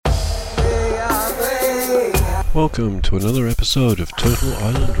Welcome to another episode of Turtle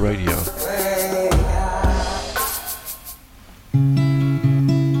Island Radio.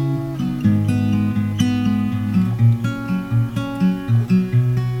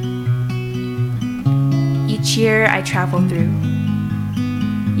 Each year I travel through.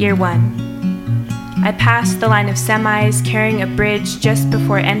 Year 1. I passed the line of semis carrying a bridge just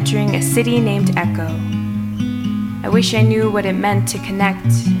before entering a city named Echo. I wish I knew what it meant to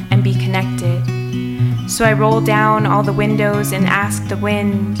connect and be connected. So I roll down all the windows and ask the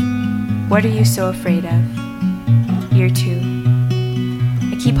wind, what are you so afraid of? Year 2.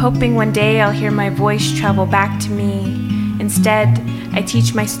 I keep hoping one day I'll hear my voice travel back to me. Instead, I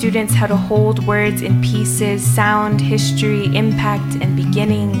teach my students how to hold words in pieces, sound, history, impact, and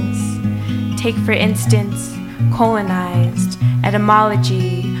beginnings. Take, for instance, colonized,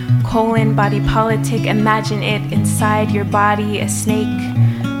 etymology, colon, body politic, imagine it inside your body, a snake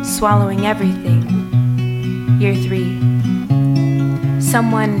swallowing everything. Year 3.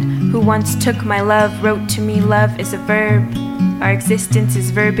 Someone who once took my love wrote to me, love is a verb, our existence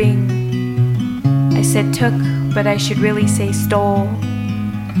is verbing. I said took, but I should really say stole.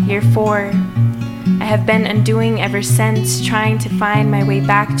 Year 4. I have been undoing ever since, trying to find my way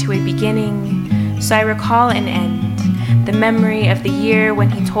back to a beginning. So I recall an end, the memory of the year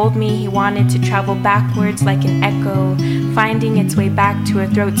when he told me he wanted to travel backwards like an echo, finding its way back to a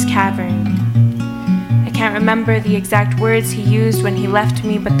throat's cavern. I can't remember the exact words he used when he left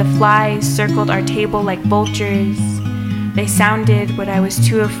me, but the flies circled our table like vultures. They sounded what I was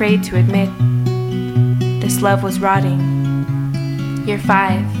too afraid to admit. This love was rotting. Year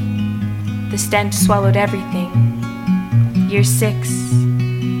 5. The stench swallowed everything. Year 6.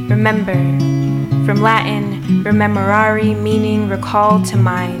 Remember. From Latin, rememorare, meaning recall to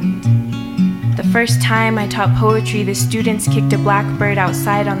mind. The first time I taught poetry, the students kicked a blackbird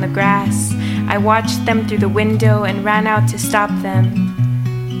outside on the grass. I watched them through the window and ran out to stop them.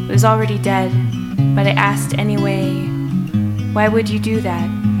 It was already dead, but I asked anyway, why would you do that?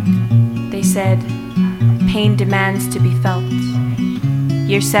 They said, pain demands to be felt.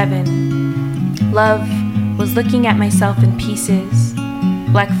 Year 7. Love was looking at myself in pieces.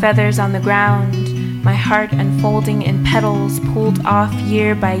 Black feathers on the ground, my heart unfolding in petals pulled off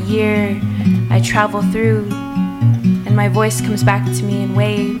year by year. I travel through, and my voice comes back to me in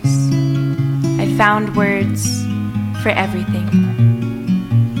waves. I found words for everything.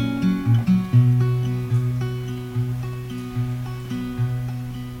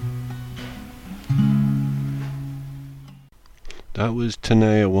 That was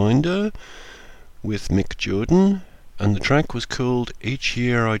Tanea Winder with Mick Jordan, and the track was called Each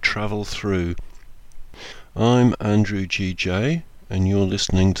Year I Travel Through. I'm Andrew GJ, and you're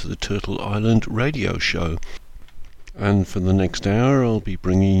listening to the Turtle Island Radio Show. And for the next hour I'll be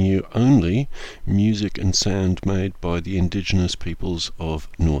bringing you only music and sound made by the indigenous peoples of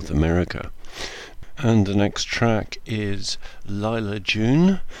North America. And the next track is Lila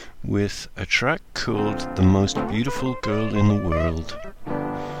June with a track called The Most Beautiful Girl in the World.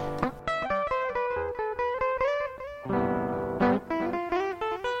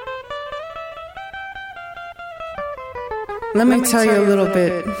 Let me tell you a little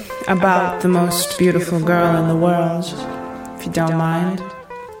bit about the most beautiful girl in the world, if you don't mind.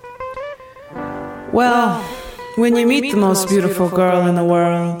 Well, when you meet the most beautiful girl in the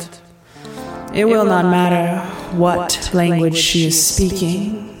world, it will not matter what language she is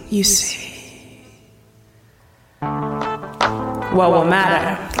speaking, you see. What will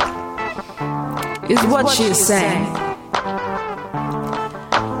matter is what she is saying.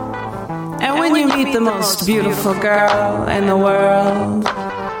 And when you meet the most beautiful girl in the world,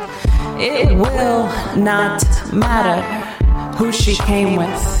 it will not matter who she came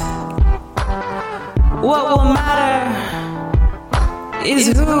with. What will matter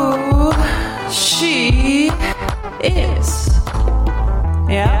is who she is.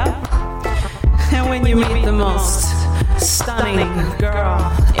 Yeah? And when you meet the most stunning girl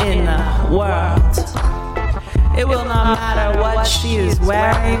in the world, it will not matter what she is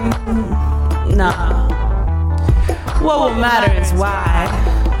wearing. No. What will matter is why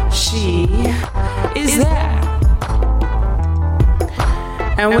she is there.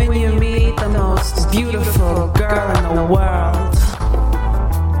 And when you meet the most beautiful girl in the world,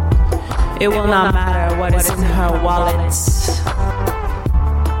 it will not matter what is in her wallet.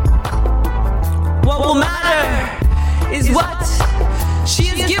 What will matter is what she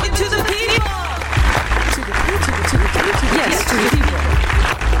has given to the people. Yes, to the people.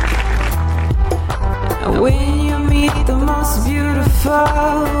 When you meet the most beautiful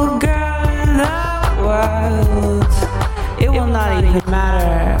girl in the world, it will not even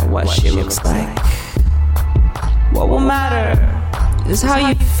matter what she looks like. What will matter is how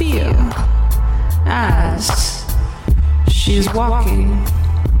you feel as she's walking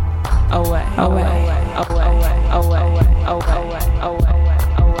away, away, away, away, away, away,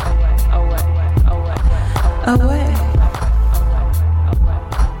 away.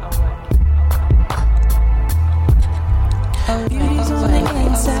 Beauty's on the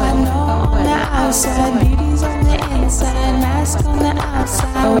inside, no on the outside. Beauty's on the inside, mask on the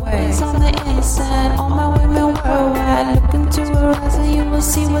outside. Always on the inside, all my women worldwide. Look into her eyes and you will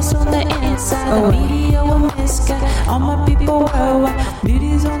see what's on the inside. The media will misguide all my people worldwide.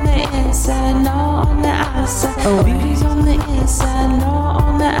 Beauty's on the inside, no on the outside. Beauty's on the inside, no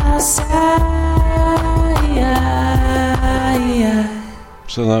on the outside. Yeah.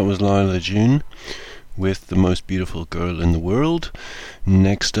 So that was Lila June with The Most Beautiful Girl in the World.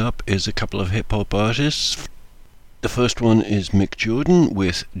 Next up is a couple of hip-hop artists. The first one is Mick Jordan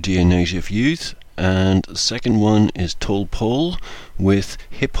with Dear Native Youth, and the second one is Tall Paul with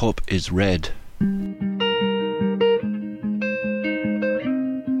Hip Hop is Red.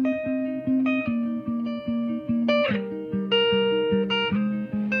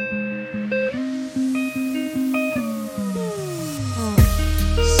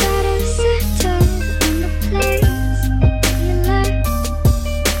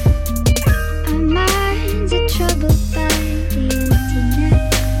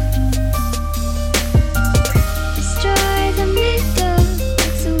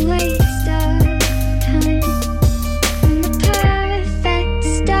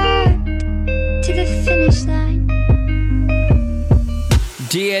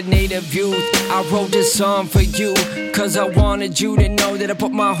 Dear native youth, I wrote this song for you, cause I wanted you to know that I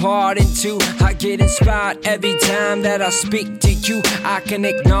put my heart into. I get inspired every time that I speak to you. I can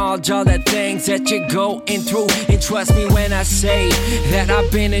acknowledge all the things that you're going through, and trust me when I say that I've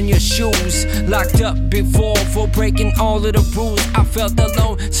been in your shoes. Locked up before for breaking all of the rules. I felt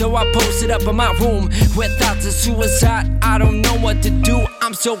alone, so I posted up in my room with thoughts of suicide. I don't know what to do,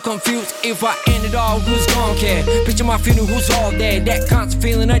 I'm so confused. If I end it all, who's gon' care? Picture my funeral, who's all there? That constant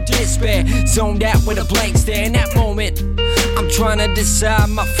feeling of despair, zoned out with a blank stare. In that moment, I'm trying to decide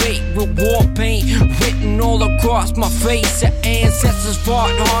my fate with war paint written all across my face. The ancestors fought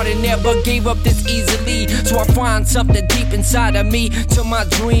hard and never gave up this easily, so I find something deep inside of me, to my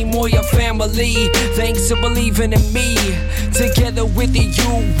dream or your family. Thanks for believing in me. Together with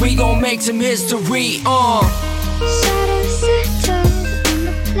you, we gon' make some history. Shadows settle on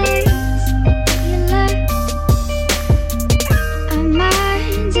the place you left. Our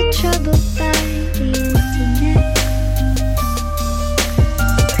minds are troubled by the internet.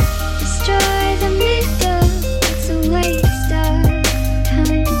 Destroy the middle, it's a waste of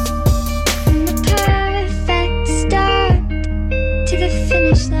time. From the perfect start to the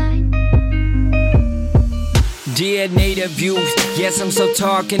finish line. Dear native youth, yes, I'm still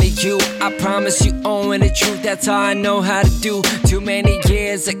talking to you. I promise you only the truth, that's all I know how to do. Too many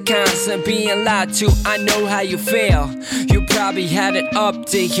years of constant being lied to, I know how you feel. You probably had it up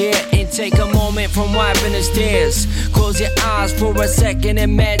to here, and take a moment from wiping the stairs. Close your eyes for a second,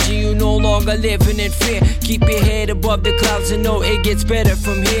 imagine you no longer living in fear. Keep your head above the clouds and know it gets better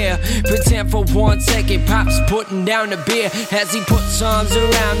from here. Pretend for 1 second, Pop's putting down the beer as he puts arms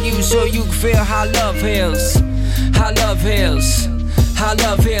around you so you can feel how love heals. How love heals, how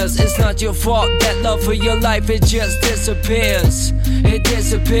love heals. It's not your fault that love for your life, it just disappears. It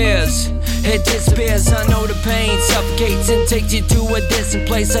disappears, it disappears. I know the pain suffocates and takes you to a distant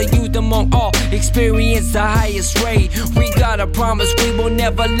place. A youth among all experience the highest rate. We gotta promise we will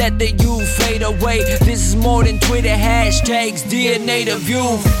never let the youth fade away. This is more than Twitter hashtags, dear native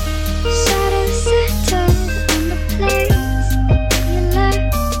youth. Shadows settle on the place you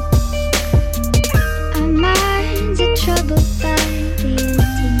left. Our minds are troubled by the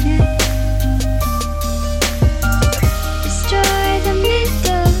internet. Destroy the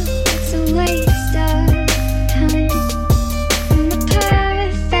middle, it's a waste of time. From the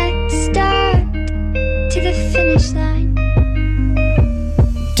perfect start to the finish line.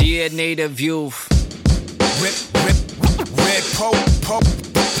 Dear native youth. Red poets.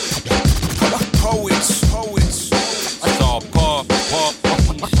 I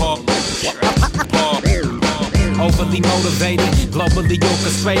saw Overly motivated, globally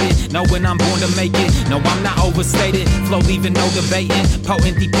orchestrated, knowing I'm born to make it. No, I'm not overstated, flow leaving no debating.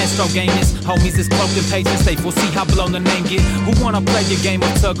 Potent deep stroke gamers, homies is cloaked in patience. They foresee how blown the name get. Who wanna play a game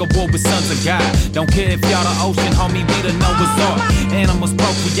of tug of war with sons of God? Don't care if y'all the ocean, homie, we the Noah's Ark. Animals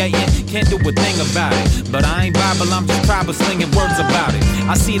procreating, can't do a thing about it. But I ain't Bible, I'm just tribal slinging words about it.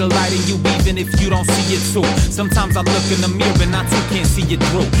 I see the light in you even if you don't see it too. Sometimes I look in the mirror and I too can't see it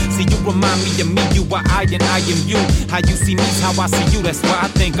through. See, you remind me of me, you are I and I am you. How you see me's how I see you, that's why I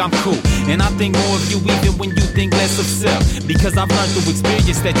think I'm cool. And I think more of you even when you think less of self. Because I've learned through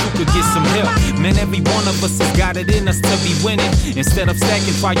experience that you could get some help. Man, every one of us has got it in us to be winning. Instead of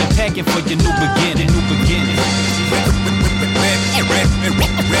stacking, try your packing for your new beginning. New beginning.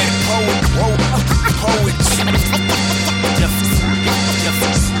 Red poets.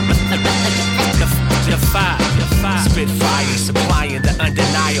 Spit fire, supplying the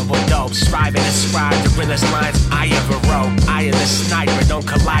undeniable dope. Striving to scribe the realest lines I ever wrote. I am the sniper, don't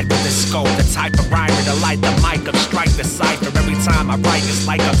collide with the scope. The type of rhymer to light the mic up, strike the cipher. Every time I write, it's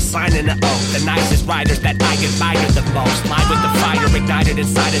like I'm signing an oath. The nicest writers that I admire the most. Live with the fire ignited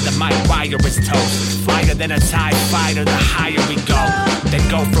inside of the mic wire is toast. Flyer than a TIE fighter, the higher we go. Then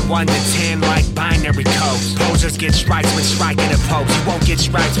go from 1 to 10 like binary codes. Posers get strikes when striking a pose. You won't get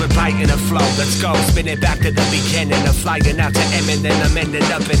strikes when biting a flow. Let's go, spin it back to the beginning. Of flying out to M and then I'm ending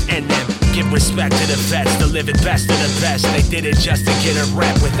up in NM. Give respect to the vets, the living best of the best. They did it just to get a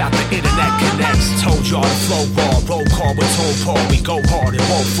rep without the internet connects. Told y'all to flow raw, roll call with tone Paul. We go hard and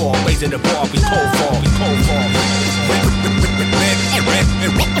won't fall, raising the bar, we pull for, we pull for.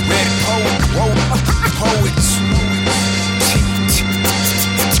 Red poets.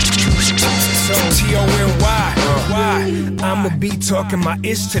 T-O-N-Y. Why? I'ma be talking my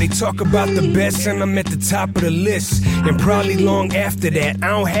ish till they talk about the best, and I'm at the top of the list. And probably long after that, I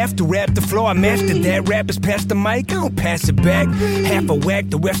don't have to rap the flow, I mastered that. Rappers pass the mic, I don't pass it back. Half a whack,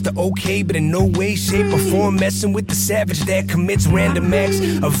 the rest are okay, but in no way, shape, or form messing with the savage that commits random acts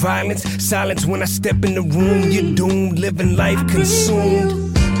of violence. Silence when I step in the room, you're doomed, living life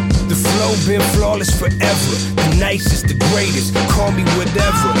consumed. The flow been flawless forever. The nicest, the greatest. Call me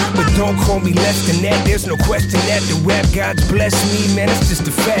whatever, but don't call me less than that. There's no question that the rap gods bless me, man. It's just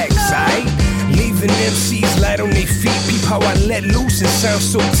the facts, aight? Leaving MCs light on their feet. Peep how I let loose and sound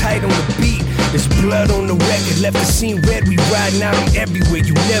so tight on the beat. There's blood on the record, left the scene red. We riding out, I'm everywhere.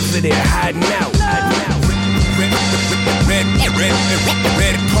 You never there, hiding out.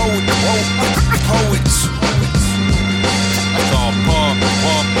 Red poets. That's all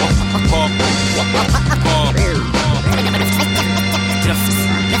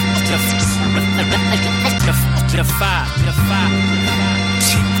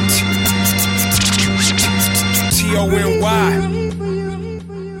T-O-N-Y.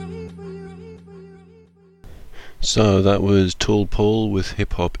 So that was Tall Paul with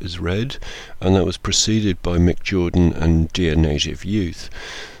Hip Hop is Red, and that was preceded by Mick Jordan and Dear Native Youth.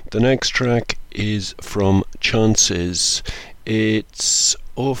 The next track is from Chances. It's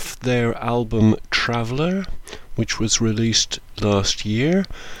off their album Traveller, which was released last year,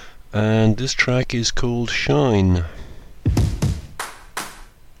 and this track is called Shine.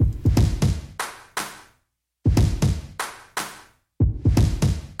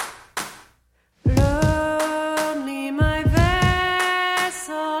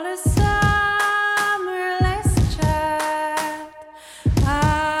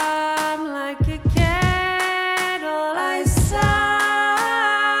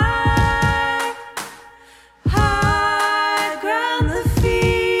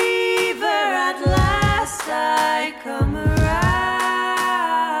 I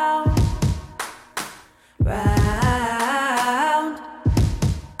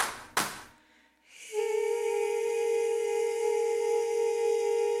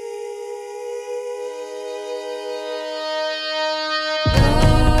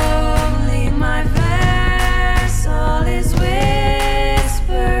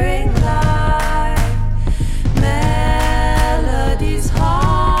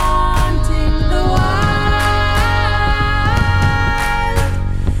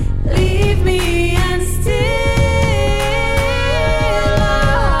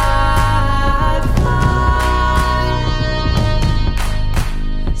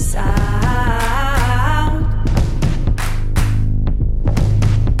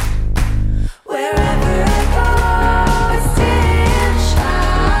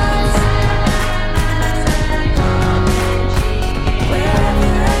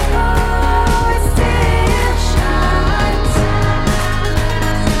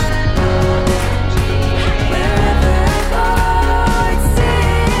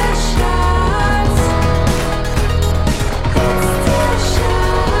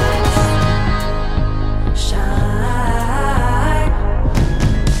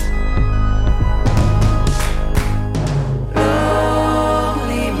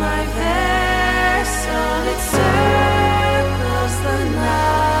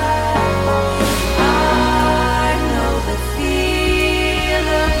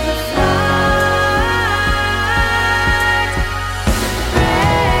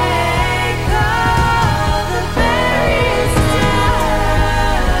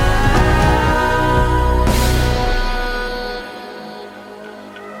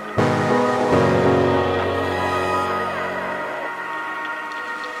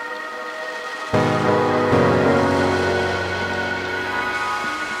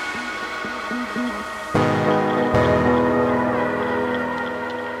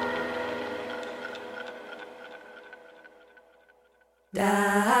Wherever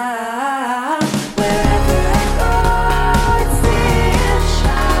I go, it still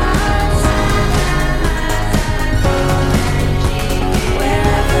shines.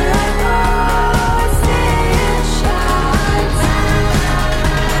 Wherever I go, it still shines.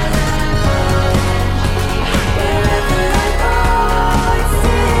 Wherever I go, it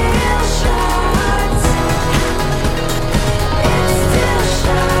still shines. It still shines.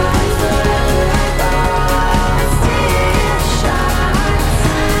 Wherever I go, it still shines.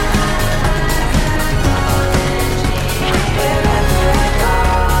 Wherever I go,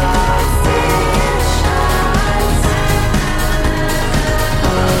 it still shines.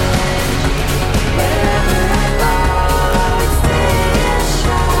 Wherever I go, it still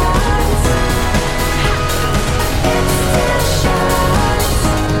shines. It still shines.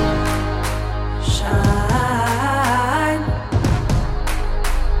 Shine.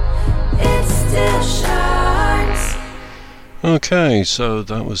 It still shines. Okay, so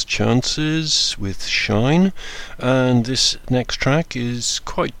that was Chances with Shine, and this next track is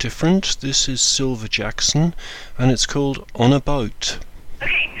quite different. This is Silver Jackson, and it's called On a Boat.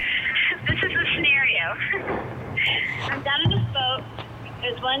 Okay, this is the scenario. I'm down in this boat.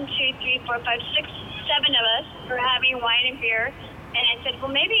 There's 1, 2, 3, 4, 5, 6, 7 of us. We're having wine and beer. And I said,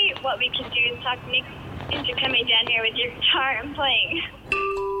 well, maybe what we could do is talk Nick into coming down here with your guitar and playing.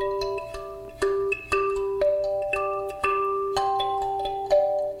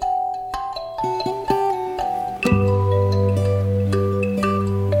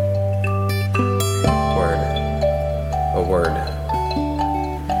 Word. A word.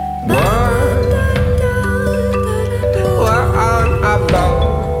 We're on a boat.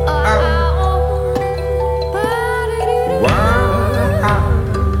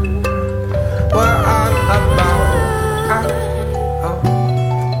 We're on a boat.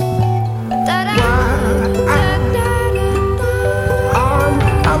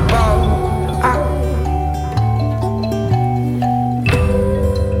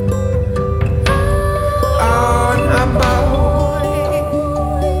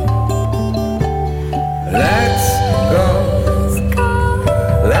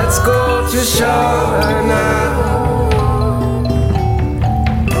 Let's go to shore now.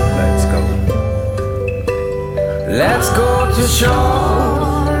 Let's go to shore.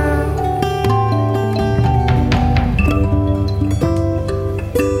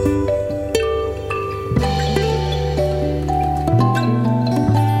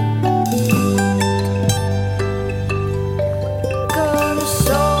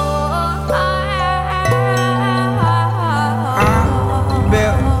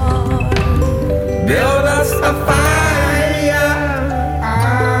 Build us a fire.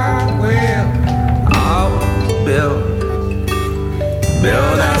 I will. I'll build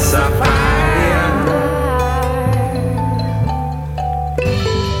us a fire.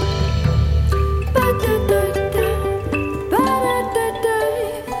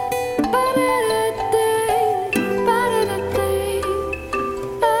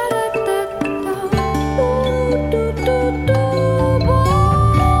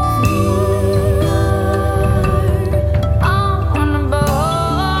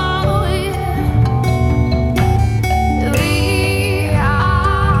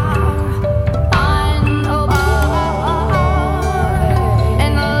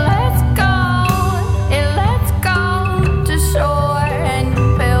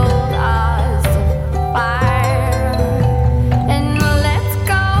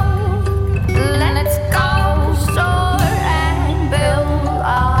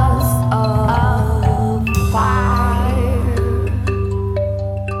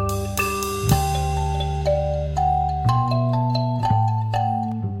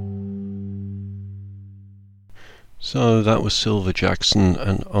 So that was Silver Jackson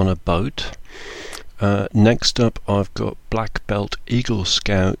and On a Boat. Next up I've got Black Belt Eagle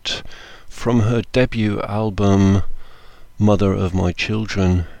Scout from her debut album Mother of My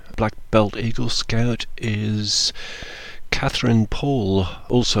Children. Black Belt Eagle Scout is Catherine Paul,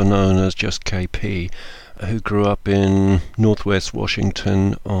 also known as just KP, who grew up in northwest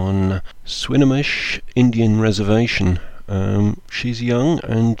Washington on Swinomish Indian Reservation. She's young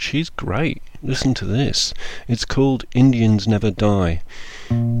and she's great. Listen to this. It's called Indians Never Die.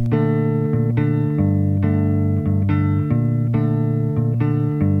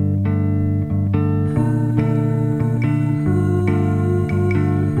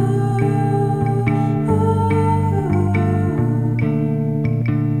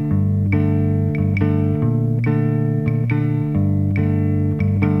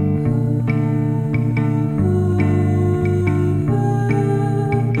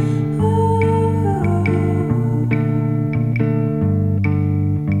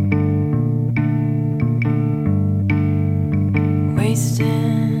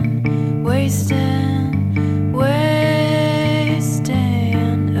 wasting, wasting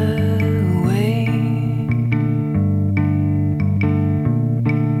away.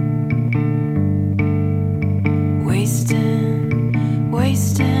 Wasting,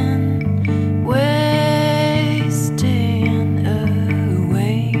 wasting, wasting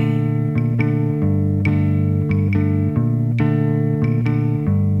away.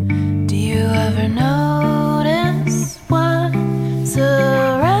 Do you ever notice what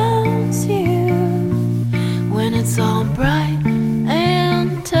surrounds you when it's all bright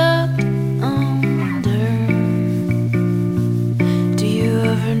and tucked under? Do you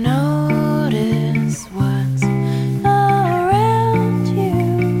ever notice what's around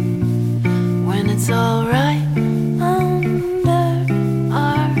you when it's all right under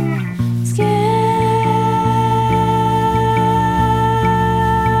our skin?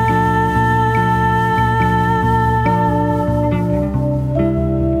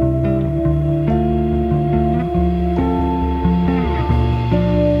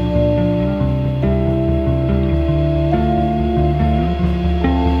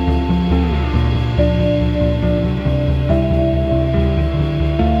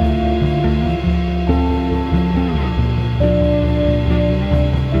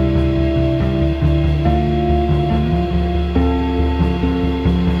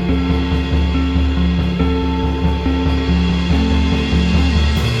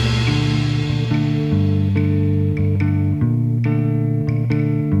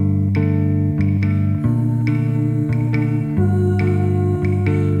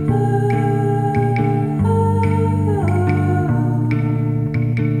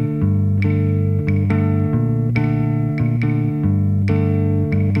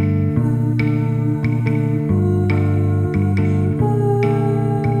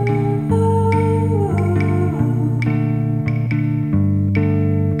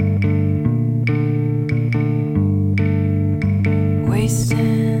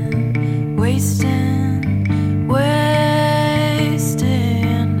 Wasting, wasting,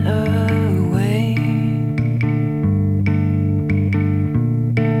 wasting away.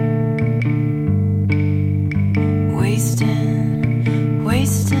 Wasting,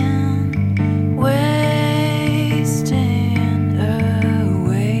 wasting, wasting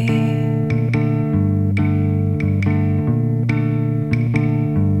away.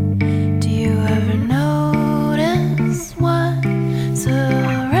 Do you ever notice what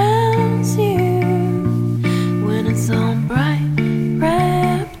surrounds you when it's all bright,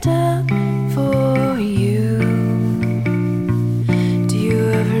 wrapped up for you? Do you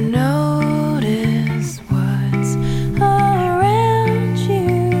ever notice what's around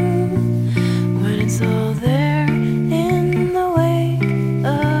you when it's all there in the wake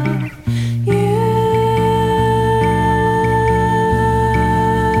of you?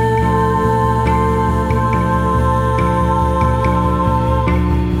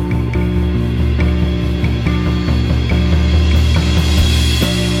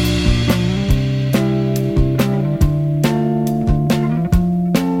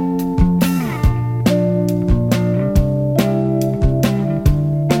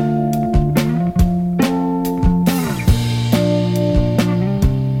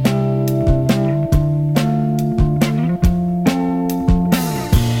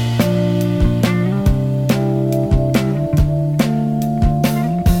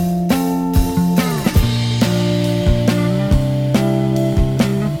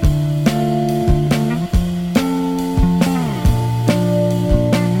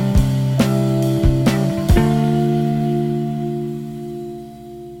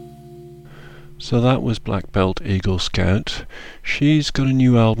 So that was Black Belt Eagle Scout. She's got a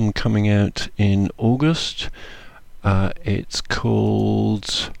new album coming out in August. It's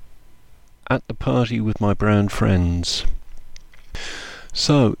called At the Party with My Brown Friends.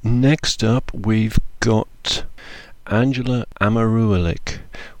 So next up we've got Angela Amarualik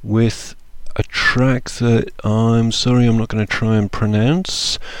with a track that I'm sorry I'm not going to try and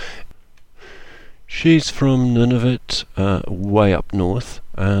pronounce. She's from Nunavut, way up north,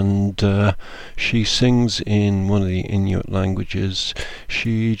 and she sings in one of the Inuit languages.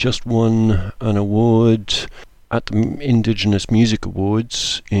 She just won an award at the Indigenous Music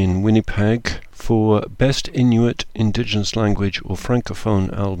Awards in Winnipeg for Best Inuit Indigenous Language or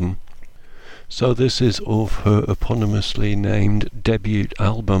Francophone Album. So this is of her eponymously named debut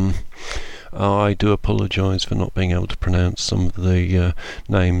album. I do apologise for not being able to pronounce some of the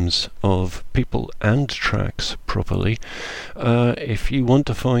names of people and tracks properly. If you want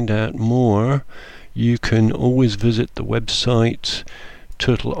to find out more, you can always visit the website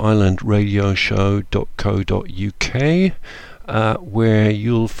turtleislandradioshow.co.uk. where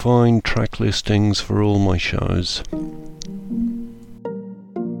you'll find track listings for all my shows.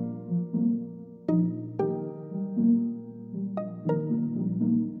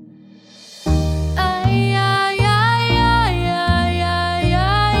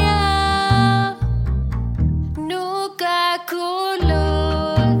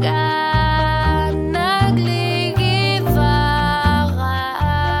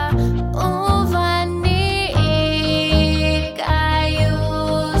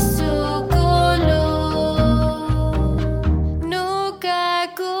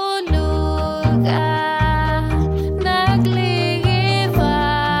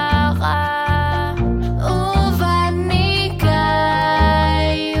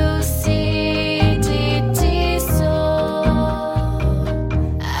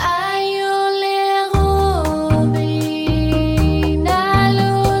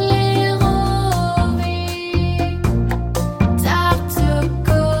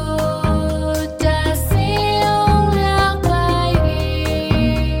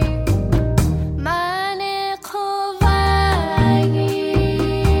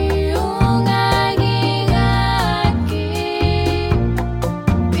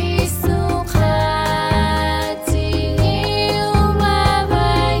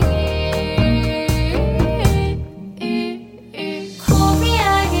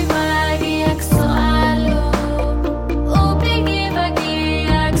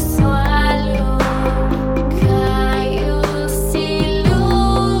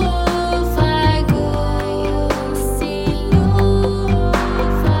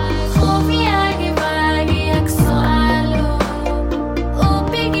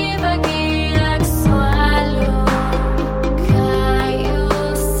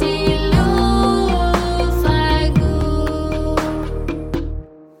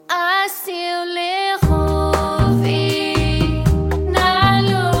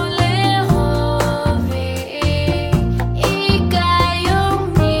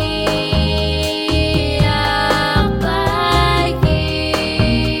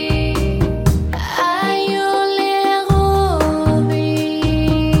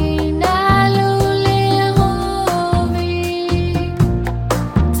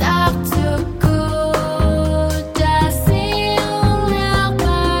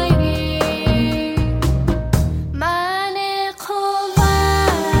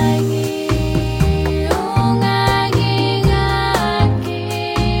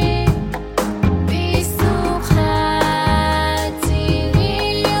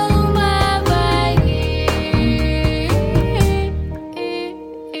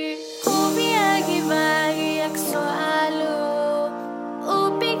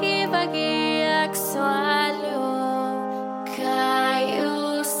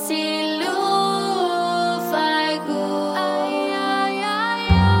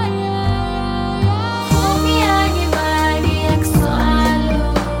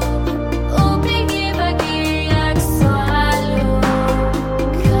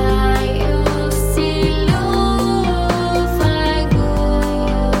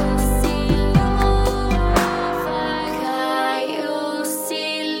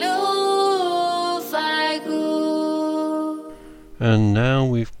 And now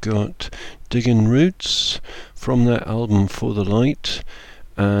we've got Diggin' Roots from their album For the Light,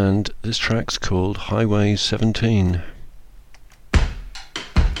 and this track's called Highway 17.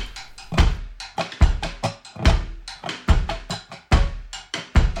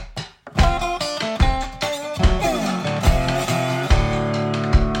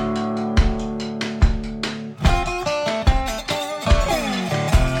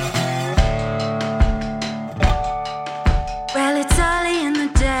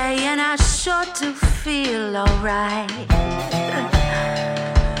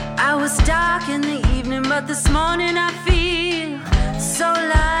 This morning I feel so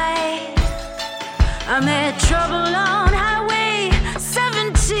light. I met trouble on Highway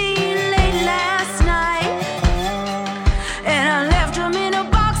 17 late last night, and I left them in a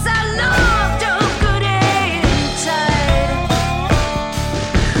box I loved up good and tight.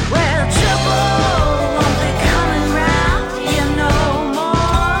 Well, trouble won't be coming round here no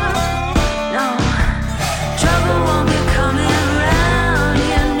more. No, trouble won't be coming round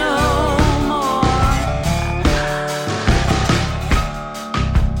here no more.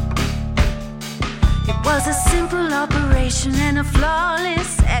 Was a simple operation and a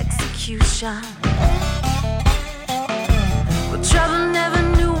flawless execution. Well, trouble never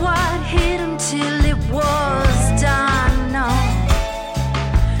knew what hit him till it was done, no.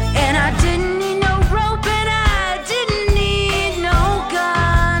 And I didn't need no rope and I didn't need no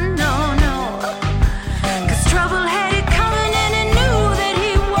gun, no, no. 'Cause trouble had it coming and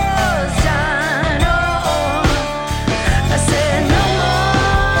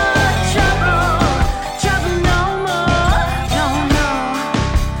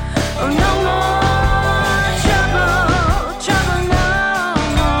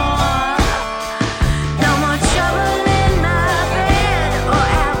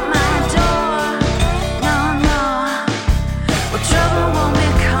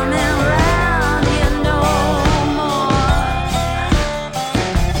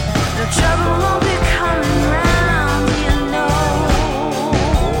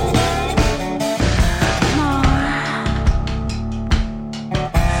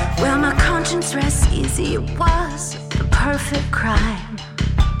conscience rests easy. It was the perfect crime.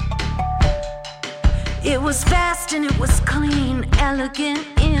 It was fast and it was clean, elegant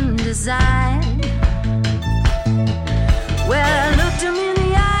in design. Well, I looked him in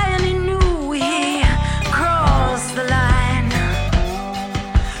the eye and he knew he crossed the line.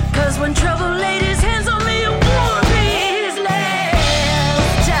 'Cause when trouble laid his hands on me, it won't be his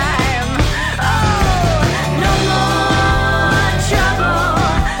last time. Oh, no more trouble,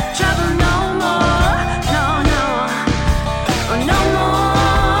 trouble no more, no, no. Oh, no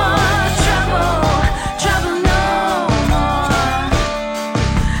more trouble, trouble no more.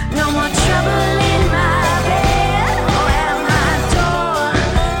 No more trouble in my bed or at my door,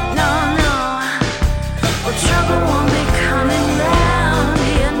 no, no. Oh, trouble won't be coming round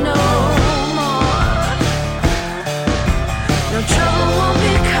here no more. No trouble won't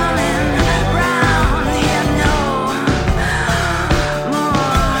be coming round here no more.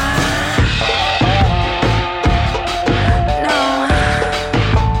 No, no more.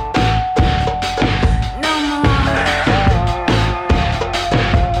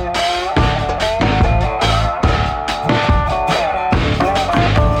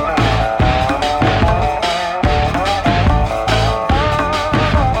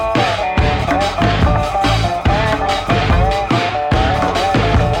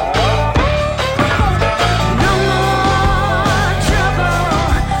 No more trouble,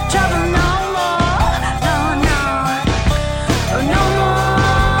 trouble no more, no, no. Oh, no more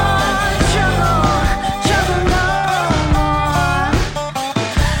trouble, trouble no more.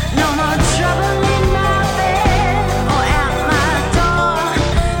 No more trouble in my bed or at my door,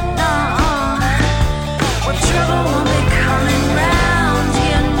 no. Well, trouble won't be coming round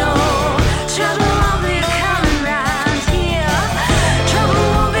here, no. Trouble won't be coming round here. Trouble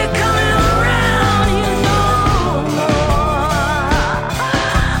won't be coming around here no more.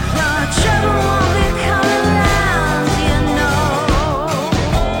 No, trouble won't be coming round here no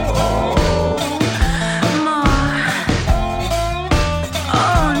more.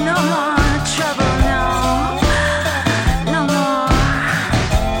 Oh, no more trouble, no. No more.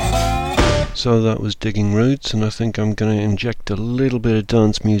 So that was Digging Roots, and I think I'm going to inject a little bit of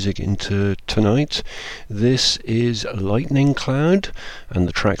dance music into tonight. This is Lightning Cloud, and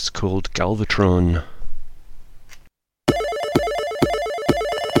the track's called Galvatron.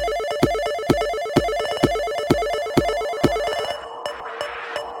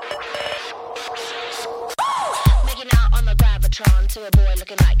 Making out on the Gravitron to a boy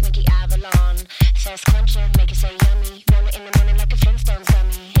looking like Mickey Avalon. Says cruncher, make it say yummy. Roll it in the morning like a Flintstones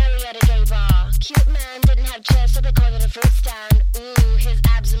dummy. Harry at a gay bar. Cute man didn't have chest, so they called it a fruit stand. Ooh, his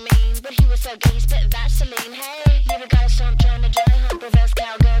abs are mean, but he was so gay he spit Vaseline. Hey, you got a stomp trying to dry hump. Reverse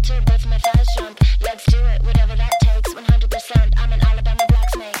cowgirl to both my thighs jump. Let's do it, whatever that takes. 100%. I'm an Alabama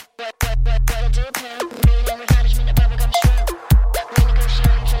blacksmith. What a do, pimp? Meaning with management of bubblegum shrimp.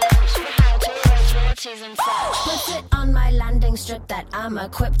 Renegotiating for lunch. For high tours, royalties and such. Put it on my landing strip that I'm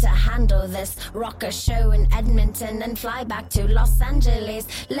equipped to handle this. Rock a show in Edmonton and fly back to Los Angeles.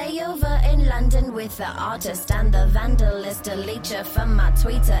 Layover in London with the artist and the vandalist. Delete you from my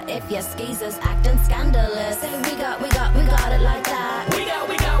Twitter if your skeezers acting scandalous. Say we got it like that. We got it like that. Say we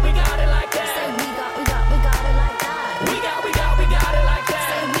got it like that. We got it like that. Say we got it like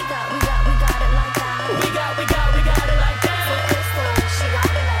that. Say we got it like that. For Crystal, she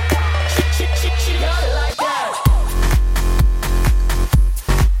got it like that. She got it like that.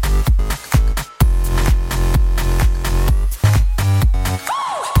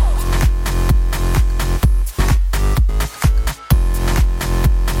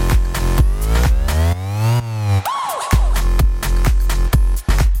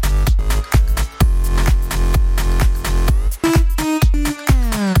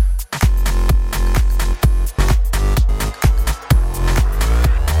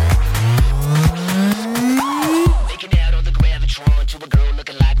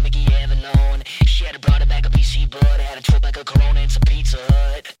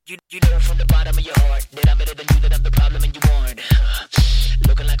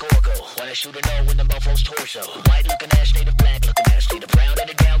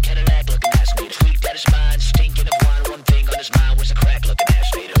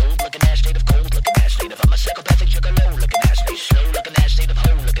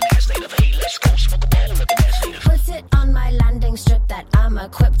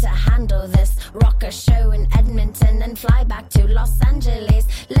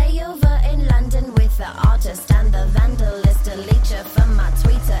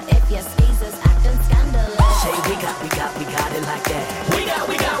 We got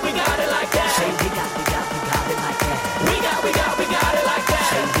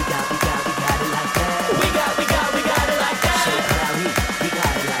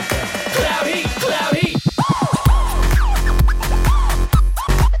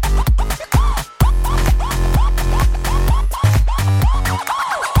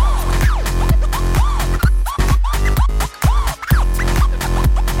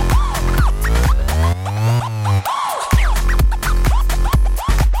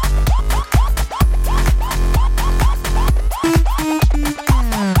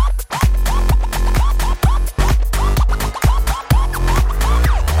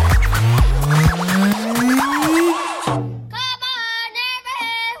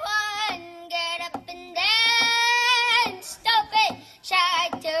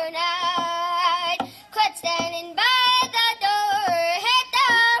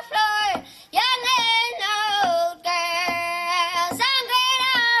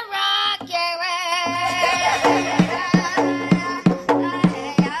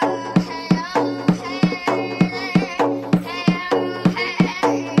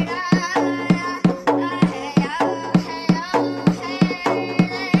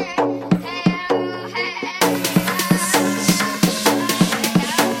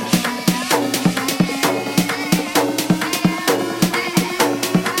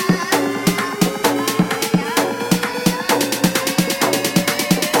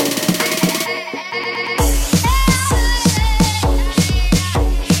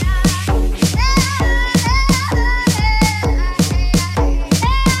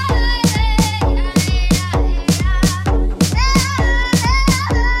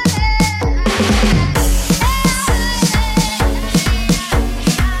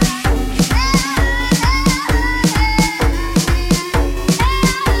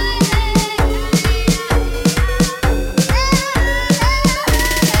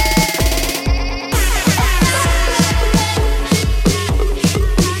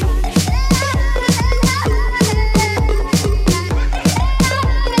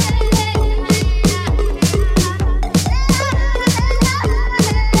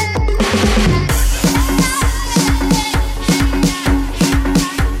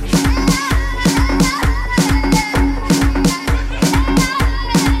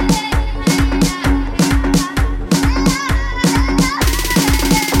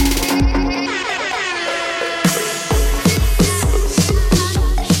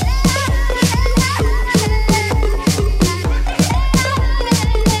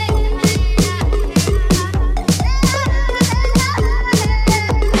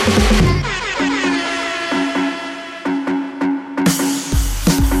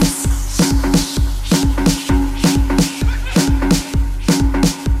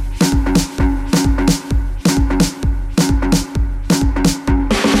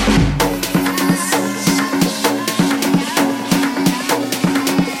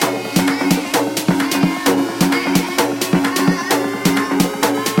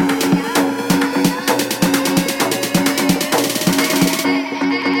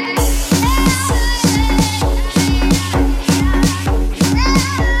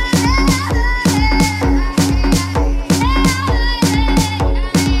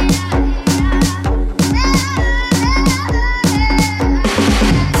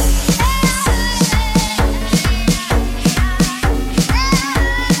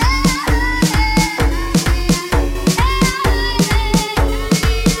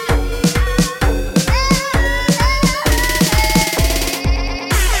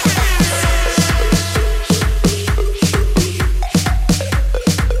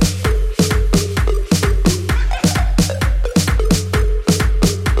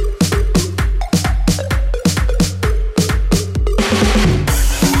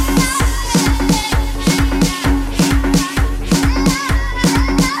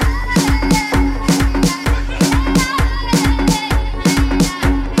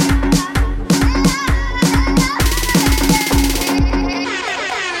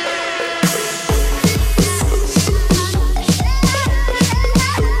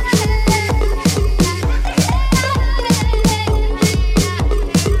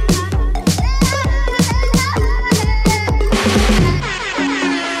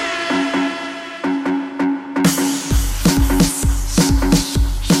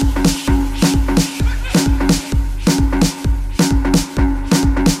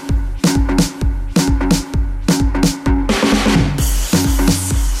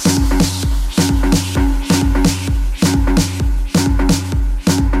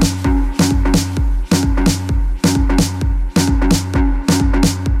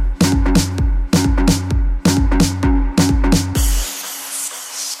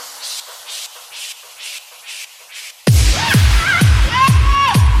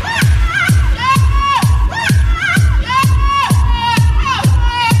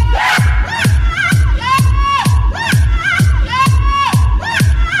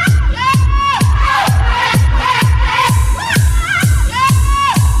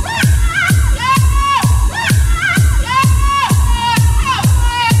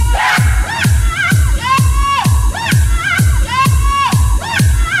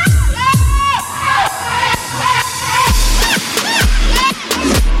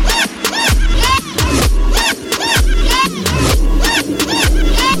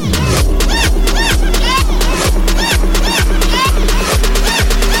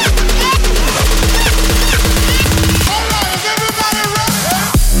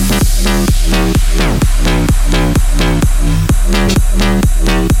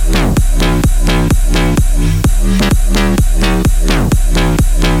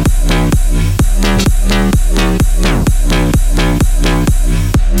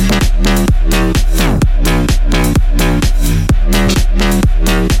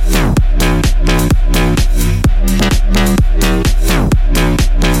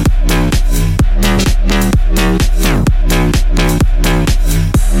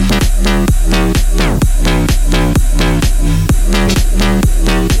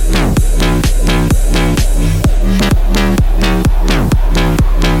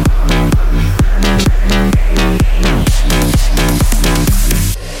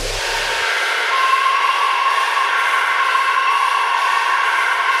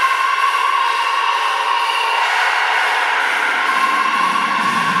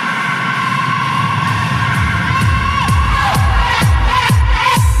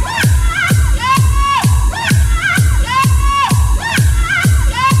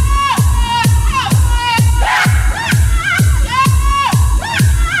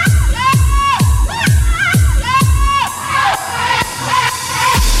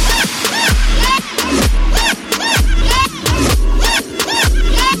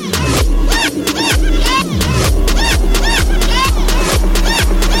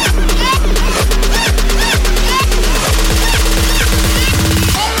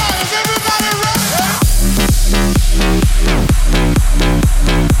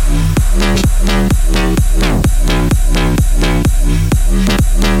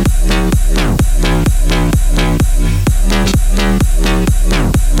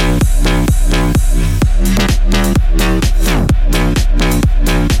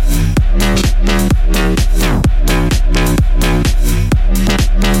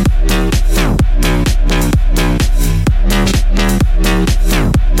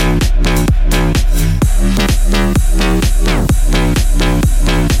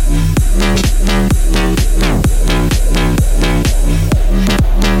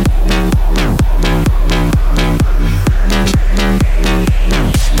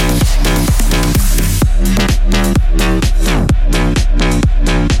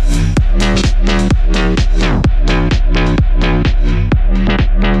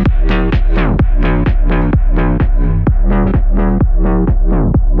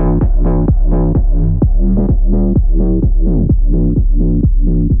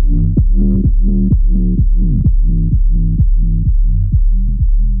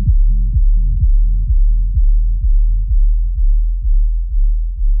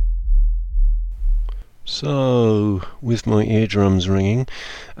So, with my eardrums ringing,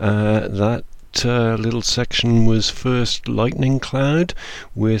 that little section was first Lightning Cloud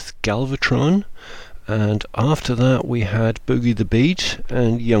with Galvatron, and after that we had Boogie the Beat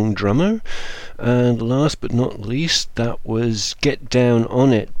and Young Drummer, and last but not least that was Get Down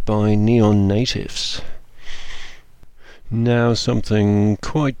On It by Neon Natives. Now something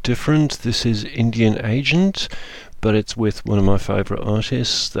quite different. This is Indian Agent, but it's with one of my favourite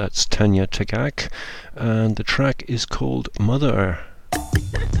artists, that's Tanya Tagak, and the track is called Mother.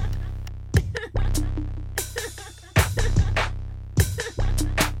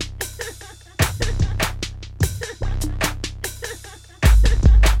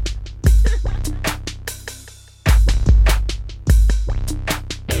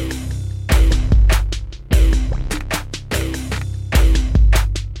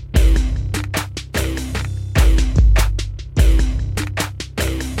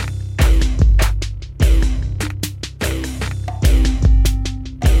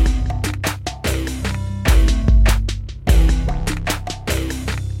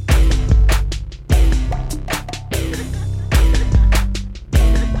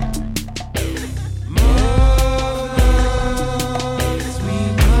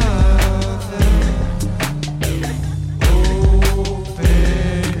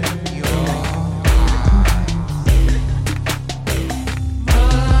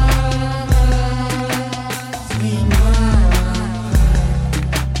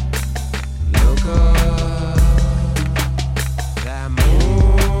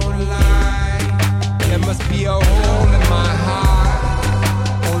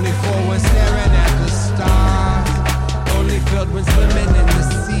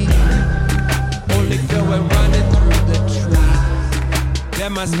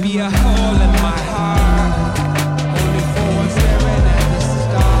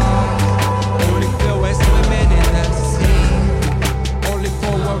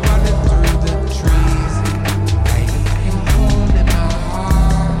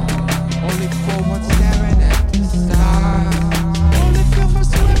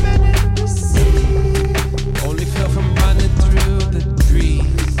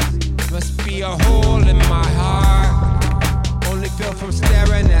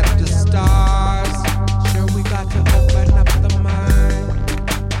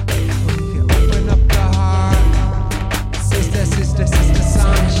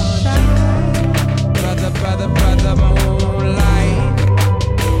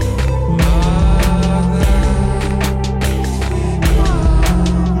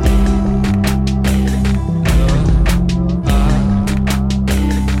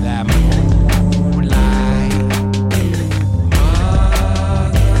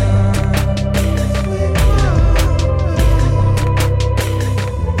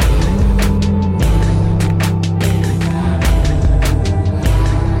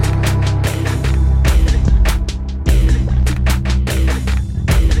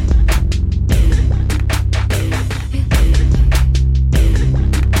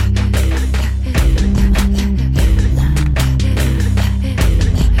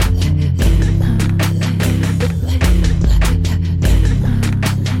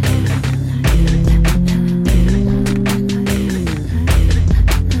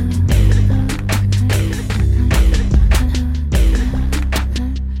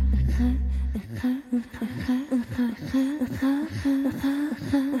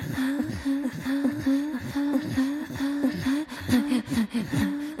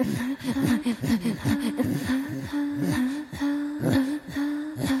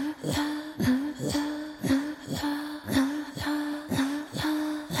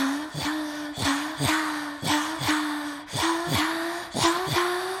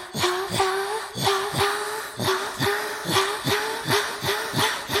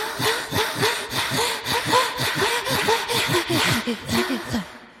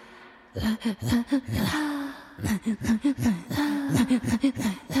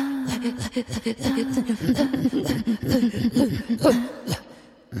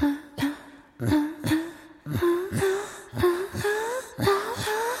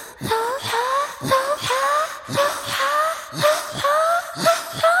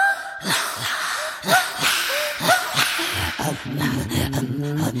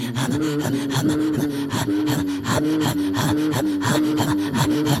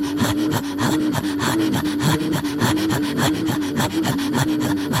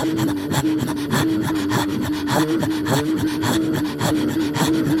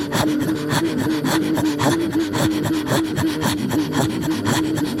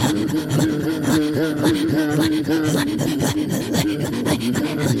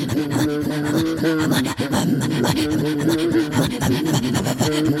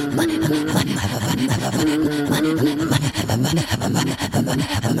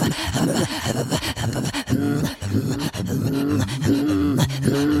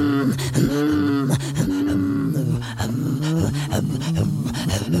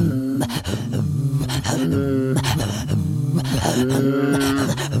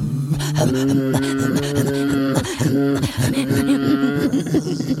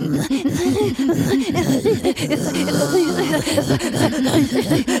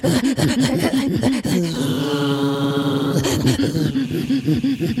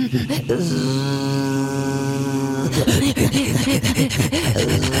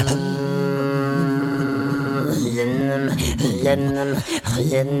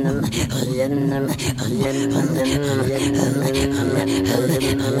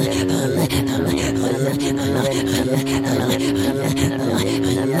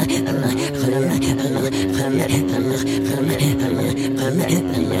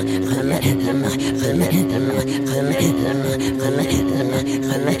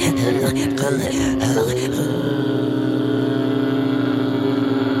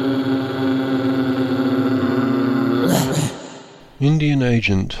 Indian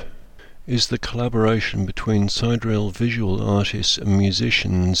Agent is the collaboration between sidereal visual artists and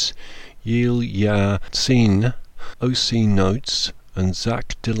musicians Yeel Ya Tseen, O.C. Notes, and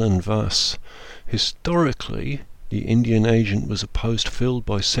Zach Dylan Vass. Historically, the Indian Agent was a post filled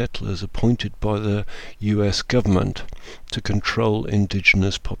by settlers appointed by the US government to control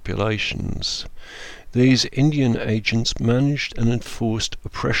indigenous populations. These Indian agents managed and enforced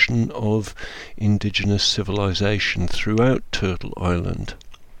oppression of indigenous civilization throughout Turtle Island.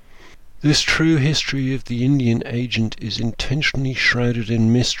 This true history of the Indian Agent is intentionally shrouded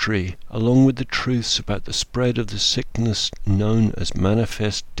in mystery, along with the truths about the spread of the sickness known as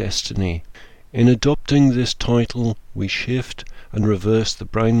Manifest Destiny. In adopting this title, we shift and reverse the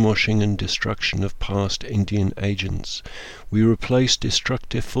brainwashing and destruction of past Indian agents. We replace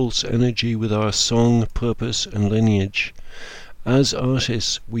destructive false energy with our song, purpose, and lineage. As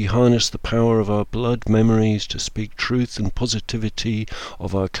artists, we harness the power of our blood memories to speak truth and positivity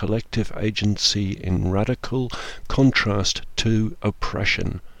of our collective agency in radical contrast to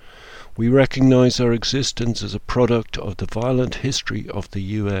oppression. We recognize our existence as a product of the violent history of the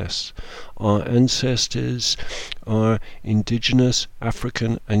US. Our ancestors are indigenous,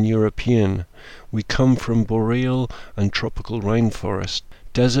 African, and European. We come from boreal and tropical rainforests,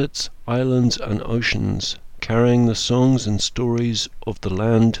 deserts, islands, and oceans, carrying the songs and stories of the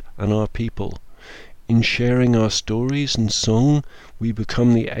land and our people. In sharing our stories and song, we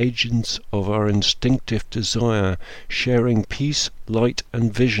become the agents of our instinctive desire, sharing peace, light,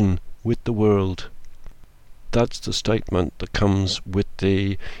 and vision with the world. That's the statement that comes with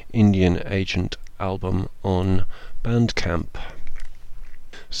the Indian Agent album on Bandcamp.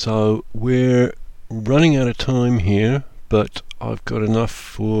 So we're running out of time here, but I've got enough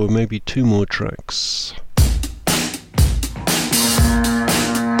for maybe 2 more tracks.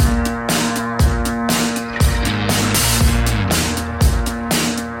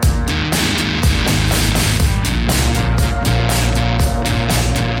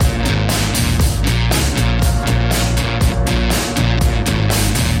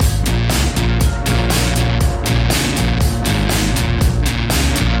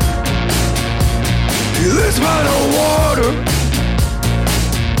 This man of water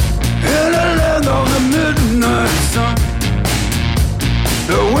in the land of the midnight sun.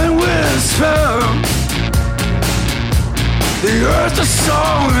 The wind whispers, the earth a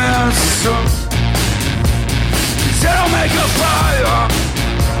song and sun. Said I'll make a fire.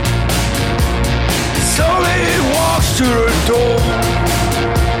 Slowly he walks to the door.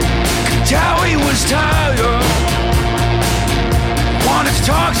 Could tell he was tired. Wanted to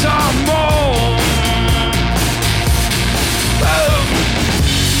talk some more.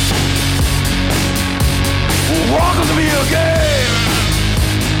 Welcome to me again,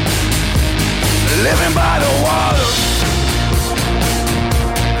 living by the water.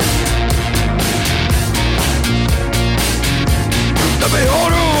 The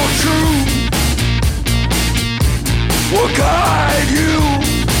beholder of truth will guide you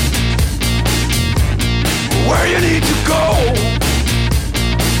where you need to go.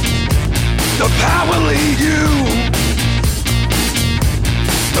 The path will lead you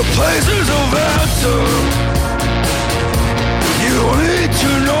the places of answer. You need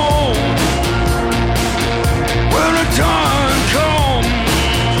to know when the time comes.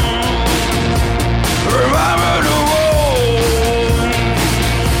 Remember the road.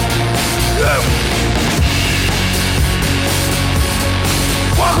 Yeah.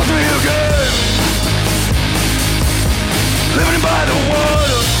 Welcome to me again, living by the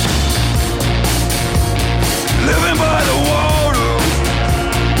water, living by the water.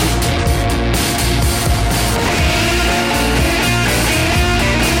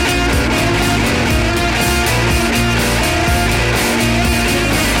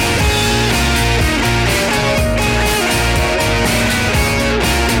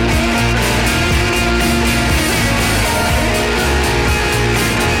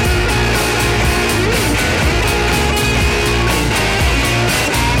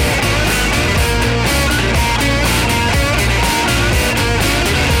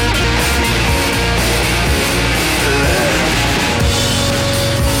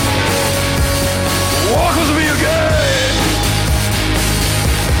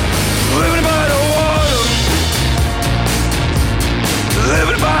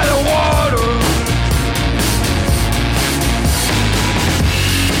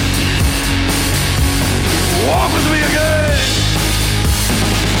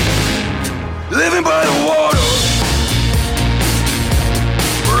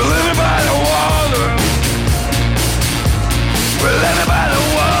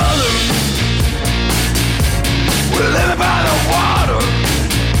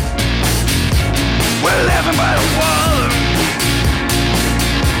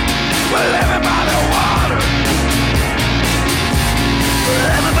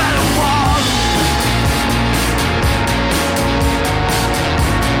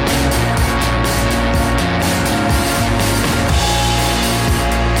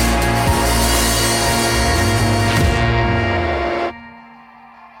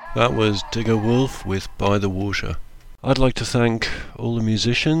 That was Digger Wolf with By the Water. I'd like to thank all the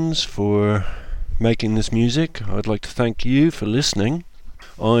musicians for making this music. I'd like to thank you for listening.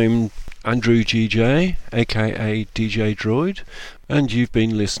 I'm Andrew GJ, aka DJ Droid, and you've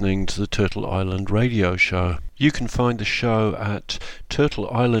been listening to the Turtle Island Radio Show. You can find the show at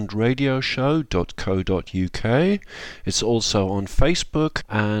turtleislandradioshow.co.uk. It's also on Facebook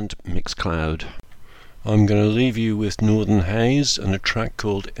and Mixcloud. I'm going to leave you with Northern Haze and a track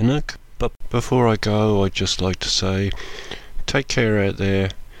called Inuk. But before I go, I'd just like to say, take care out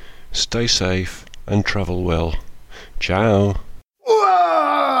there, stay safe, and travel well. Ciao.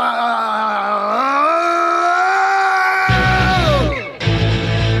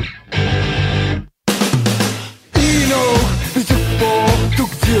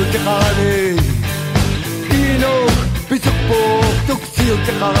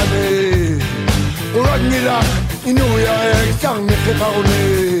 Kurangila inuya eksang nikhaone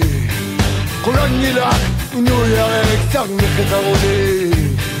Kurangila inuya eksang nikhaone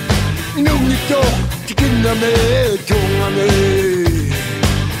Inungito tikiname tongame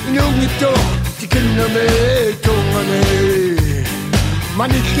Inungito tikiname tongame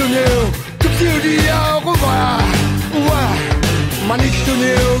Manituneo tuksiria kwa wa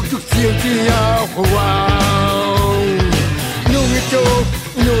Manituneo tuksiria kwa Inungito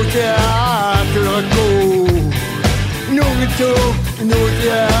no teatro, no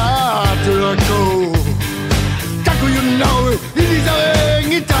teatro. Taku you know, it is a